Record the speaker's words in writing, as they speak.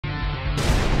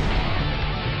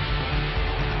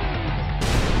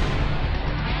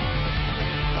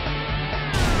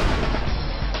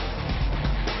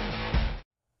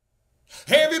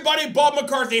everybody, Bob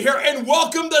McCarthy here, and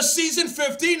welcome to season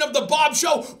 15 of The Bob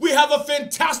Show. We have a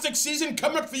fantastic season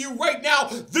coming up for you right now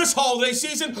this holiday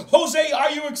season. Jose,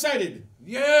 are you excited?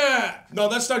 Yeah. No,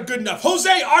 that's not good enough.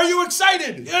 Jose, are you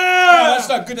excited? Yeah. No, that's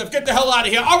not good enough. Get the hell out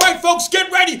of here. All right, folks,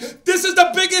 get ready. This is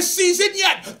the biggest season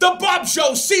yet. The Bob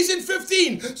Show, season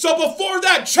 15. So before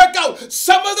that, check out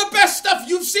some of the best stuff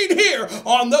you've seen here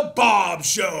on The Bob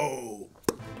Show.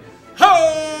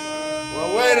 Ho!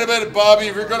 Well, wait a minute, Bobby.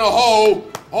 If you're gonna ho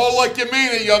like you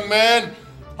mean it, young man.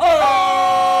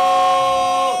 Ho!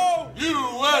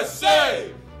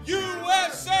 USA!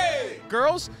 USA!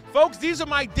 Girls, folks, these are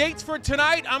my dates for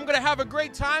tonight. I'm going to have a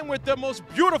great time with the most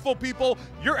beautiful people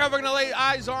you're ever going to lay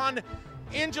eyes on.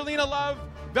 Angelina Love,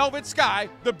 Velvet Sky,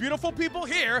 the beautiful people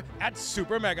here at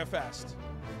Super Mega Fest.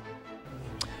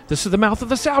 This is the mouth of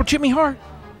the South, Jimmy Hart.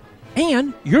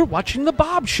 And you're watching The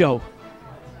Bob Show.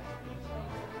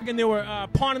 And they were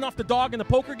pawning off the dog in the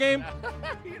poker game.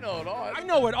 You know it all. I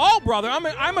know it all, brother.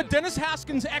 I'm a Dennis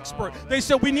Haskins expert. They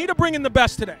said we need to bring in the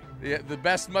best today. Yeah, the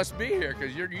best must be here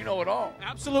because you know it all.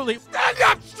 Absolutely. Stand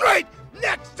up straight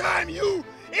next time you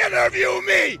interview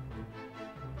me.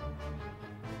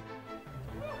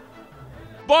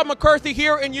 Bob McCarthy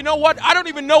here, and you know what? I don't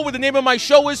even know what the name of my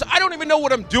show is. I don't even know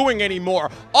what I'm doing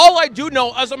anymore. All I do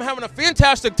know is I'm having a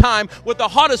fantastic time with the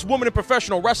hottest woman in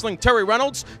professional wrestling, Terri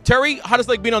Reynolds. Terri, how does it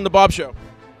like being on The Bob Show?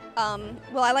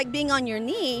 Well, I like being on your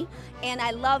knee, and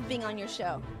I love being on your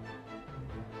show.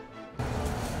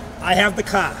 I have the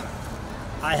car.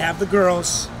 I have the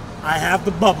girls. I have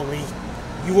the bubbly.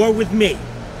 You are with me.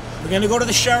 We're going to go to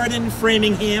the Sheraton in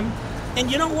Framingham. And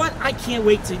you know what? I can't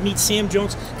wait to meet Sam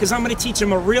Jones because I'm going to teach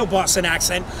him a real Boston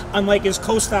accent, unlike his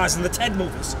co-stars in the Ted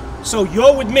movies. So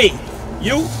you're with me.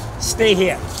 You stay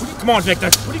here. Come on, Victor.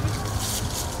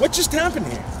 What just happened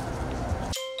here?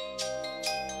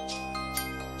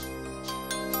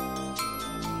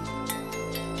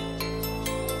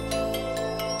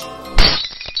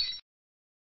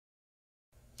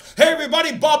 Hey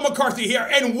everybody, Bob McCarthy here,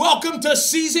 and welcome to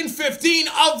season 15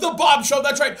 of The Bob Show.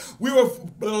 That's right,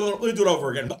 let me do it over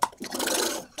again.